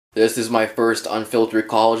This is my first unfiltered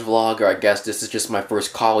college vlog, or I guess this is just my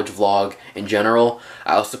first college vlog in general.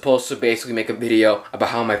 I was supposed to basically make a video about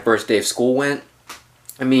how my first day of school went.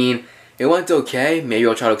 I mean, it went okay. Maybe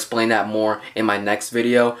I'll try to explain that more in my next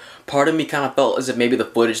video. Part of me kind of felt as if maybe the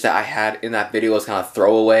footage that I had in that video was kind of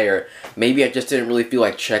throwaway, or maybe I just didn't really feel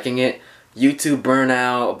like checking it. YouTube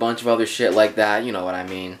burnout, a bunch of other shit like that, you know what I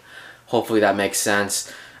mean. Hopefully that makes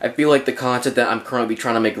sense. I feel like the content that I'm currently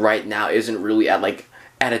trying to make right now isn't really at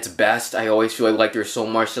its best. I always feel like there's so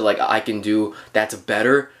much that I can do that's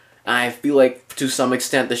better. And I feel like to some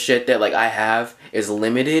extent the shit that I have is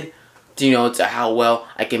limited to, to how well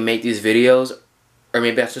I can make these videos. Or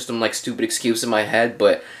maybe that's just some stupid excuse in my head,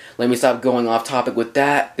 but let me stop going off topic with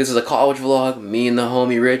that. This is a college vlog, me and the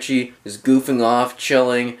homie Richie just goofing off,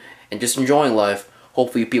 chilling, and just enjoying life.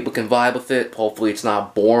 Hopefully people can vibe with it. Hopefully it's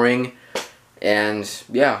not boring. And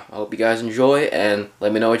yeah, I hope you guys enjoy, and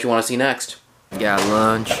let me know what you want to see next. Got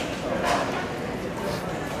lunch.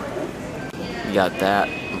 We got that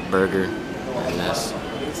burger and this.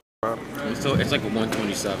 It's like a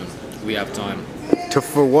 127. We have time.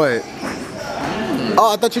 For what?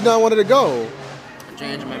 Oh, I thought you not wanted to go.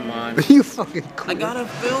 Changed my mind. You fucking cool. I gotta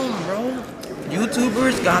film, bro.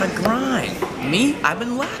 YouTubers gotta grind. Me, I've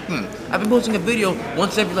been lacking. I've been posting a video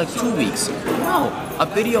once every 2 weeks. No, a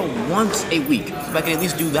video once a week. If I can at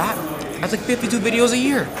least do that, that's 52 videos a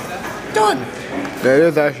year. Done. That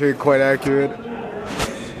is actually quite accurate.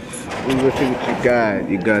 Let's see what you got.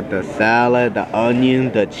 You got the salad, the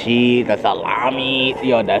onion, the cheese, the salami.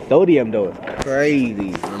 Yo, that sodium though is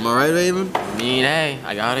crazy. Am I right, Raven? I mean, hey,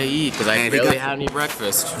 I gotta eat because I barely had any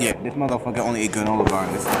breakfast. Yeah, this motherfucker only ate granola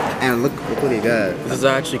bars. And look what he got. This is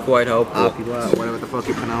actually quite helpful. Whatever the fuck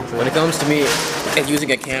you pronounce it. When it comes to me and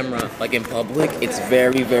using a camera in public, it's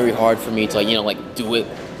very, very hard for me to do it.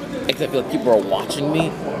 Except I feel like people are watching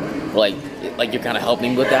me. Like you're kind of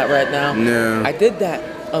helping me with that right now. No. I did that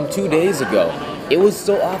 2 days ago. It was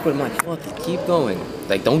so awkward. I'm like, fuck it, keep going.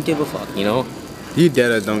 Don't give a fuck, You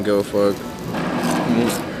dead don't give a fuck.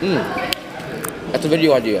 That's a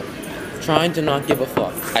video idea. Trying to not give a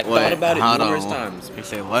fuck. I thought about it numerous times. You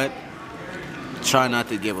say what? Try not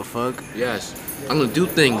to give a fuck? Yes. I'm gonna do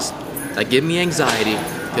things that give me anxiety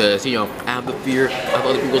because, I have the fear of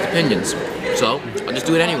other people's opinions. So, I'll just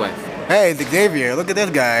do it anyway. Hey, Xavier, look at this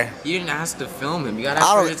guy. You didn't ask to film him. You gotta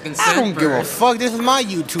ask for his consent. I don't give a fuck. This is my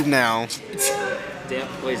YouTube now. Damn,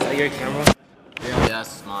 wait, is that your camera? Yeah.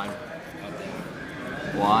 Yes, it's mine.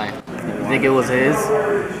 Why? You think it was his?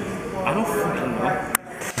 I don't fucking know.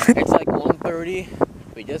 It's 1:30.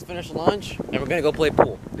 We just finished lunch, and we're gonna go play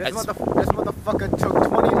pool. This motherfucker took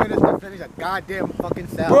 20 minutes to finish a goddamn fucking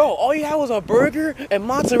salad. Bro, all you had was a burger and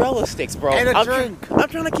mozzarella sticks, bro. And a drink. I'm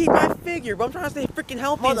trying to keep my figure, bro. I'm trying to stay freaking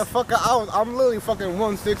healthy. Motherfucker, I'm literally fucking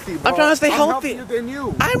 160, bro. I'm trying to stay healthy. I'm healthier than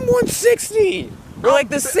you. I'm 160. We're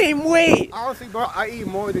the same weight. Honestly, bro, I eat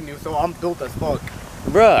more than you, so I'm built as fuck.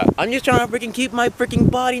 Bruh, I'm just trying to freaking keep my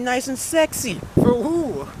freaking body nice and sexy. For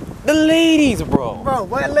who? The ladies, bro. Bro,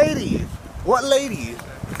 what ladies? What ladies?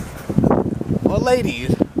 What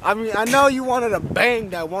ladies? I mean, I know you wanted to bang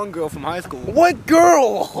that one girl from high school. What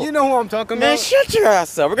girl? You know who I'm talking about. Man, shut your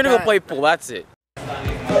ass up. We're gonna go play pool, that's it.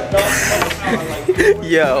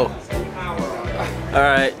 Yo.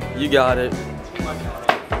 Alright, you got it.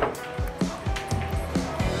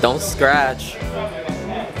 Don't scratch.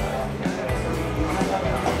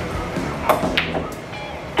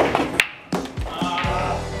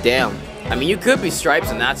 Damn. I mean, you could be stripes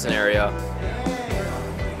in that scenario.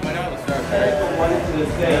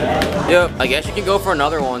 Yep, I guess you can go for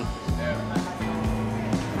another one.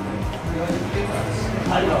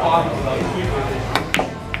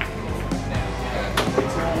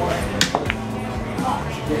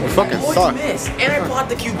 You fucking suck. And I bought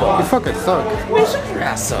the cue ball. You fucking suck. Man, shut your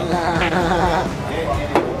ass up.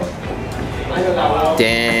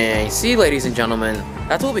 Dang. See, ladies and gentlemen,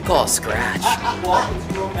 that's what we call a scratch.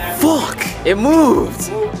 Fuck! It moved!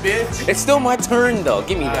 Bitch. It's still my turn, though.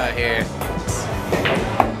 Give me that here.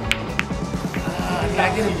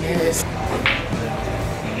 I didn't miss.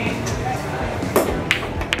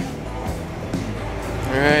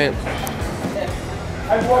 Alright.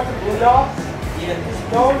 I've watched the Blue Dogs.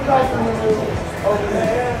 Don't go from the movie over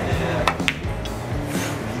there.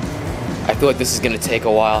 I feel like this is gonna take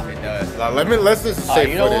a while. It does. Let's just say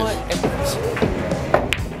you know footage. what?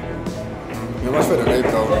 You watch for the vape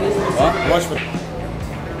though. What? Watch for.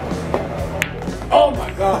 Oh my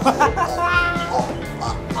god.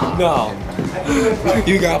 No.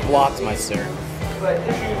 You got blocked, my sir.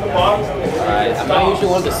 Alright, I'm not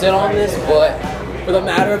usually one to sit on this, but for the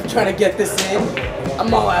matter of trying to get this in,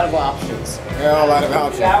 I'm all out of options. Yeah, all out of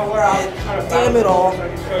options. Damn it all.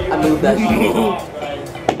 I moved that shit.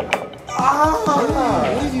 What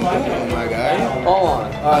are you doing, my guy? Hold on.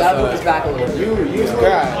 I gotta move this back a little bit. You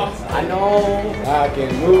scratch. I know. I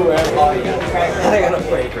can move everything. Oh, yeah. I gotta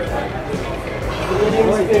break her.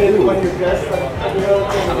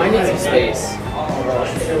 I might need some space.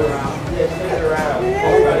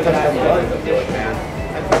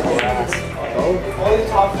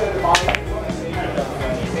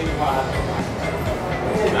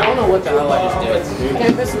 I don't know what the hell I just did. I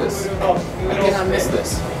can't miss this. I cannot miss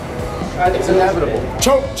this. It's inevitable.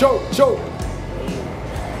 Choke, choke, choke.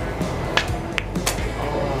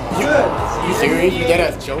 You serious? You dead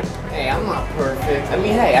ass choke? Hey, I'm not perfect. I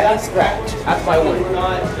mean, hey, I can scratch. That's my win.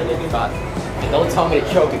 But don't tell me to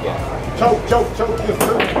choke again. Choke, choke, choke. Yes,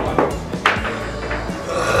 sir.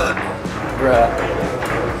 Bruh.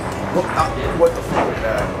 What the fuck is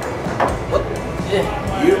that? What?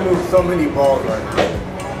 You moved so many balls right now.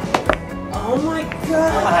 Oh my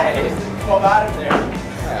god. Come out of there.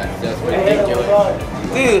 That's ridiculous.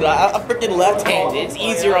 Dude, I'm freaking left-handed. It's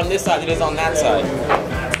easier on this side than it is on that side.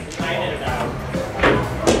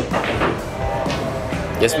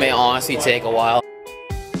 This may honestly take a while.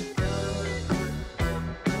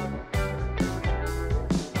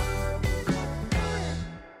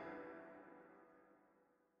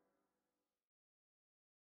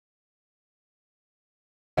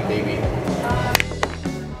 Baby.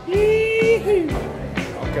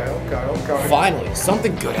 Okay. Finally,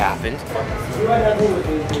 something good happened.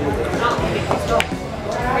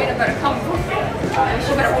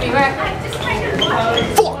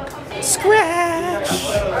 Fuck! Scratch!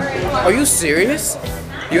 Are you serious?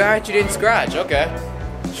 You actually didn't scratch, okay.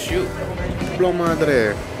 Shoot. Blow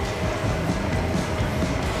madre.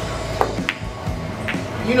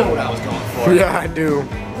 You know what I was going for. Yeah, I do.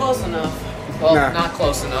 Close enough. Well, Nah. not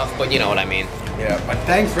close enough, but you know what I mean. Yeah, but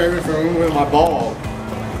thanks for removing my ball.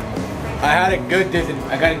 I got a good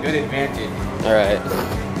advantage. Alright.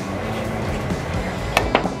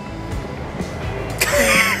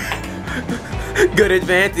 Good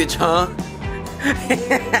advantage, huh?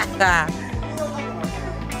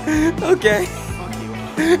 Okay.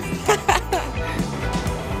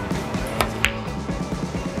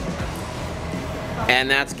 And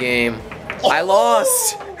that's game. I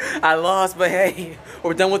lost, but hey,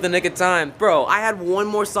 we're done with the nick of time. Bro, I had one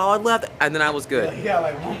more solid left, and then I was good. Yeah,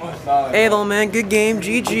 like one more solid. Hey, little man, good game,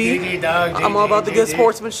 GG. GG, dog. I'm all about the good GG.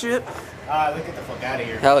 sportsmanship. Alright, let's get the fuck out of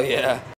here. Hell yeah.